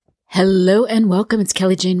Hello and welcome. It's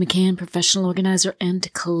Kelly Jane McCann, professional organizer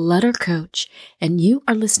and clutter coach, and you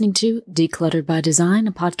are listening to Decluttered by Design,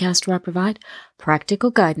 a podcast where I provide practical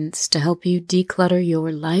guidance to help you declutter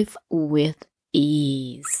your life with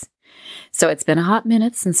ease. So it's been a hot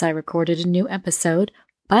minute since I recorded a new episode,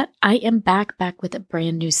 but I am back with a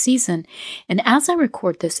brand new season. And as I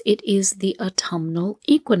record this, it is the autumnal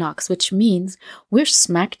equinox, which means we're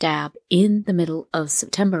smack dab in the middle of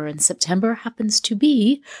September. And September happens to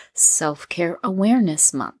be Self-Care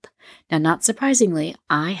Awareness Month. Now, not surprisingly,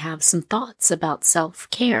 I have some thoughts about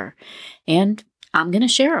self-care, and I'm going to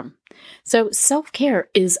share them. So self-care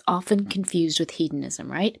is often confused with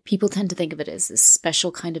hedonism, right? People tend to think of it as this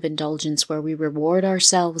special kind of indulgence where we reward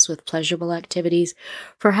ourselves with pleasurable activities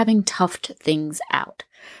for having toughed things out.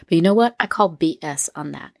 But you know what? I call BS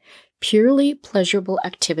on that. Purely pleasurable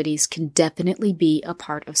activities can definitely be a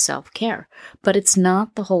part of self-care, but it's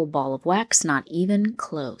not the whole ball of wax, not even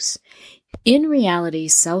close. In reality,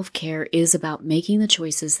 self-care is about making the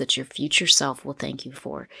choices that your future self will thank you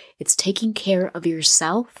for. It's taking care of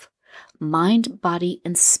yourself, mind, body,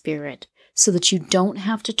 and spirit, so that you don't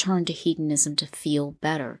have to turn to hedonism to feel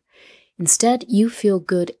better. Instead, you feel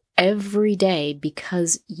good every day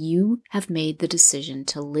because you have made the decision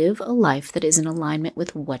to live a life that is in alignment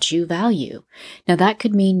with what you value. Now, that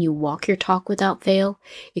could mean you walk your talk without fail.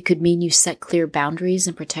 It could mean you set clear boundaries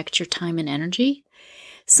and protect your time and energy.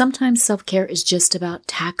 Sometimes self-care is just about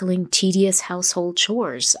tackling tedious household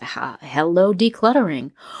chores, hello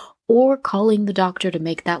decluttering, or calling the doctor to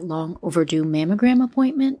make that long overdue mammogram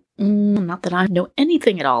appointment. Not that I know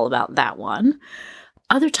anything at all about that one.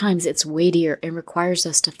 Other times it's weightier and requires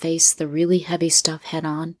us to face the really heavy stuff head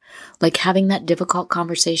on, like having that difficult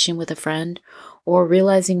conversation with a friend, or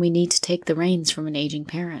realizing we need to take the reins from an aging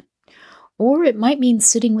parent. Or it might mean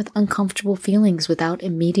sitting with uncomfortable feelings without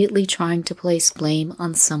immediately trying to place blame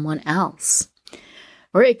on someone else.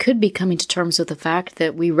 Or it could be coming to terms with the fact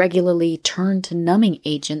that we regularly turn to numbing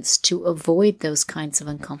agents to avoid those kinds of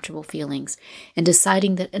uncomfortable feelings and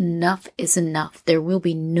deciding that enough is enough. There will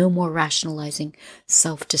be no more rationalizing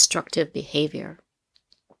self-destructive behavior.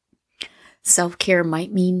 Self-care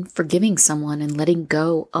might mean forgiving someone and letting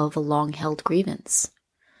go of a long-held grievance.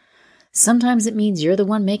 Sometimes it means you're the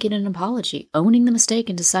one making an apology, owning the mistake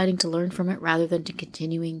and deciding to learn from it rather than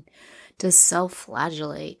continuing to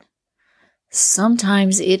self-flagellate.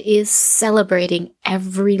 Sometimes it is celebrating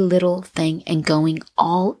every little thing and going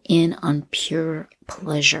all in on pure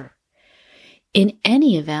pleasure. In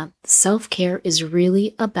any event, self-care is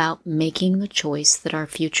really about making the choice that our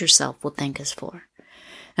future self will thank us for.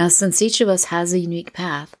 Now, since each of us has a unique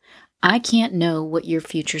path, I can't know what your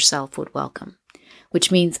future self would welcome,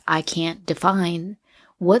 which means I can't define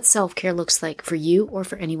what self-care looks like for you or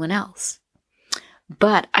for anyone else.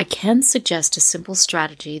 But I can suggest a simple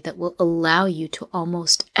strategy that will allow you to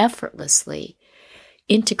almost effortlessly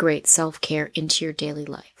integrate self-care into your daily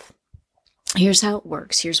life. Here's how it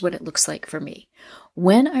works. Here's what it looks like for me.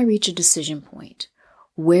 When I reach a decision point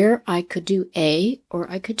where I could do A or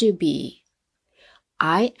I could do B,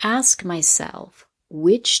 I ask myself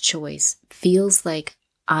which choice feels like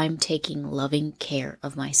I'm taking loving care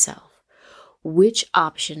of myself. Which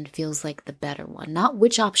option feels like the better one? Not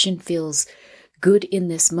which option feels good in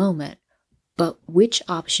this moment, but which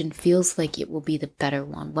option feels like it will be the better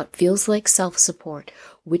one? What feels like self-support?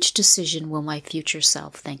 Which decision will my future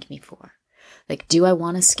self thank me for? Like, do I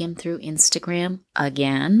want to skim through Instagram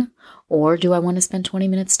again? Or do I want to spend 20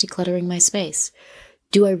 minutes decluttering my space?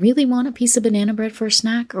 Do I really want a piece of banana bread for a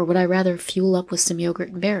snack, or would I rather fuel up with some yogurt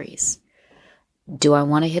and berries? Do I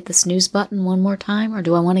want to hit the snooze button one more time, or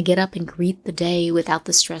do I want to get up and greet the day without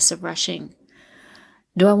the stress of rushing?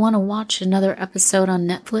 Do I want to watch another episode on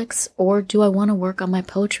Netflix, or do I want to work on my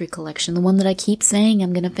poetry collection, the one that I keep saying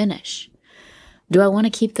I'm going to finish? Do I want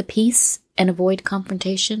to keep the peace and avoid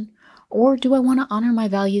confrontation, or do I want to honor my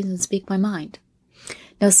values and speak my mind?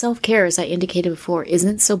 Now, self-care, as I indicated before,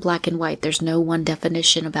 isn't so black and white. There's no one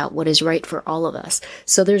definition about what is right for all of us,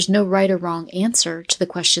 so there's no right or wrong answer to the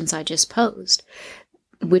questions I just posed.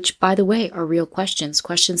 Which, by the way, are real questions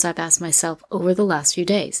I've asked myself over the last few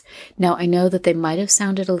days. Now, I know that they might have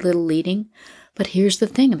sounded a little leading, but here's the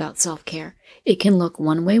thing about self-care. It can look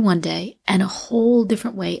one way one day and a whole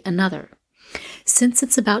different way another. Since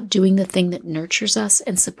it's about doing the thing that nurtures us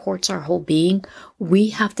and supports our whole being, we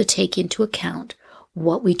have to take into account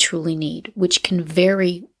what we truly need, which can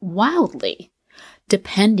vary wildly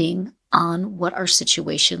depending on what our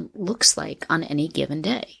situation looks like on any given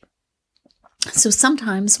day. So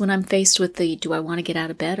sometimes when I'm faced with the, do I want to get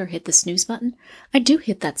out of bed or hit the snooze button? I do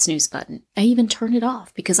hit that snooze button. I even turn it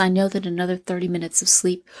off because I know that another 30 minutes of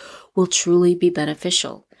sleep will truly be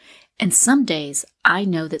beneficial. And some days I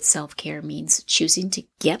know that self-care means choosing to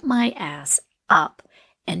get my ass up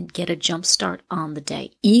and get a jump start on the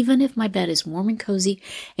day, even if my bed is warm and cozy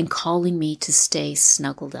and calling me to stay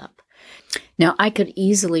snuggled up. Now, I could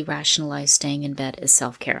easily rationalize staying in bed as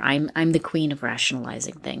self-care. I'm the queen of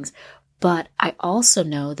rationalizing things. But I also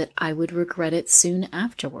know that I would regret it soon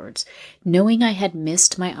afterwards. Knowing I had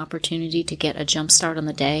missed my opportunity to get a jump start on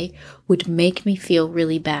the day would make me feel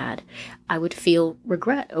really bad. I would feel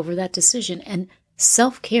regret over that decision, and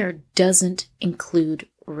self-care doesn't include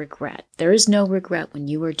regret. There is no regret when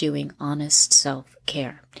you are doing honest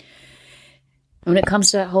self-care. When it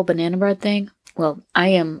comes to that whole banana bread thing, well, I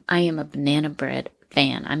am a banana bread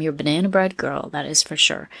fan. I'm your banana bread girl, that is for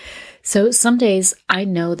sure. So some days I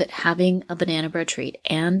know that having a banana bread treat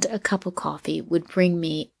and a cup of coffee would bring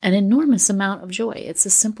me an enormous amount of joy. It's a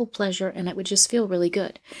simple pleasure and it would just feel really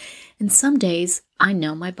good. And some days I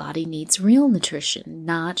know my body needs real nutrition,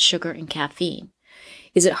 not sugar and caffeine.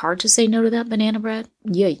 Is it hard to say no to that banana bread?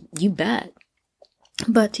 Yeah, you bet.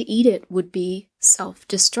 But to eat it would be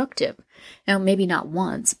self-destructive. Now, maybe not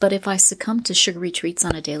once, but if I succumb to sugary treats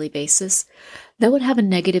on a daily basis, that would have a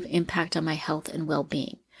negative impact on my health and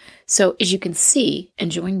well-being. So, as you can see,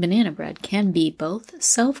 enjoying banana bread can be both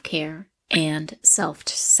self-care and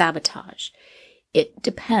self-sabotage. It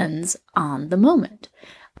depends on the moment.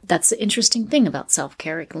 That's the interesting thing about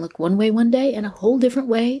self-care. It can look one way one day and a whole different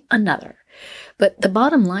way another. But the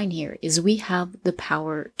bottom line here is we have the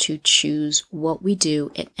power to choose what we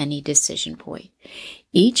do at any decision point.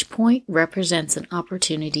 Each point represents an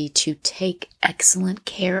opportunity to take excellent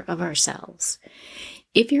care of ourselves.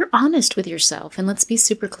 If you're honest with yourself, and let's be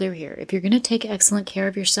super clear here, if you're going to take excellent care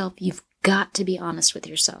of yourself, you've got to be honest with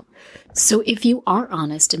yourself. So if you are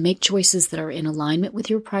honest and make choices that are in alignment with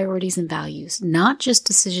your priorities and values, not just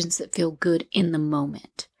decisions that feel good in the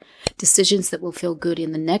moment, decisions that will feel good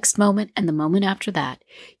in the next moment and the moment after that,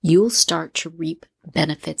 you'll start to reap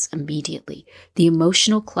benefits immediately. The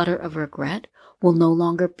emotional clutter of regret will no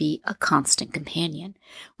longer be a constant companion,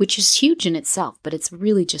 which is huge in itself, but it's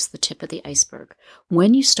really just the tip of the iceberg.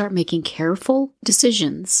 When you start making careful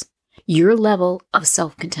decisions, your level of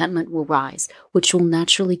self-contentment will rise, which will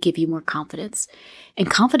naturally give you more confidence. And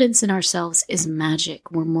confidence in ourselves is magic.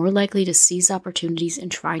 We're more likely to seize opportunities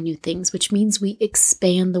and try new things, which means we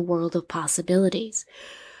expand the world of possibilities.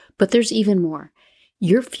 But there's even more.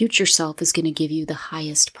 Your future self is going to give you the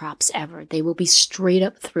highest props ever. They will be straight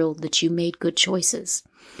up thrilled that you made good choices.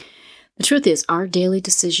 The truth is, our daily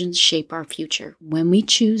decisions shape our future. When we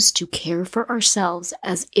choose to care for ourselves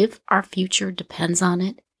as if our future depends on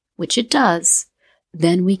it, which it does,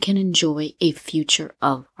 then we can enjoy a future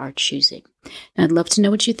of our choosing. Now, I'd love to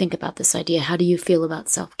know what you think about this idea. How do you feel about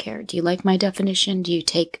self-care? Do you like my definition? Do you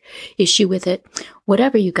take issue with it?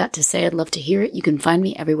 Whatever you got to say, I'd love to hear it. You can find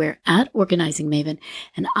me everywhere at Organizing Maven,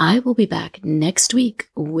 and I will be back next week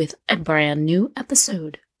with a brand new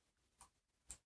episode.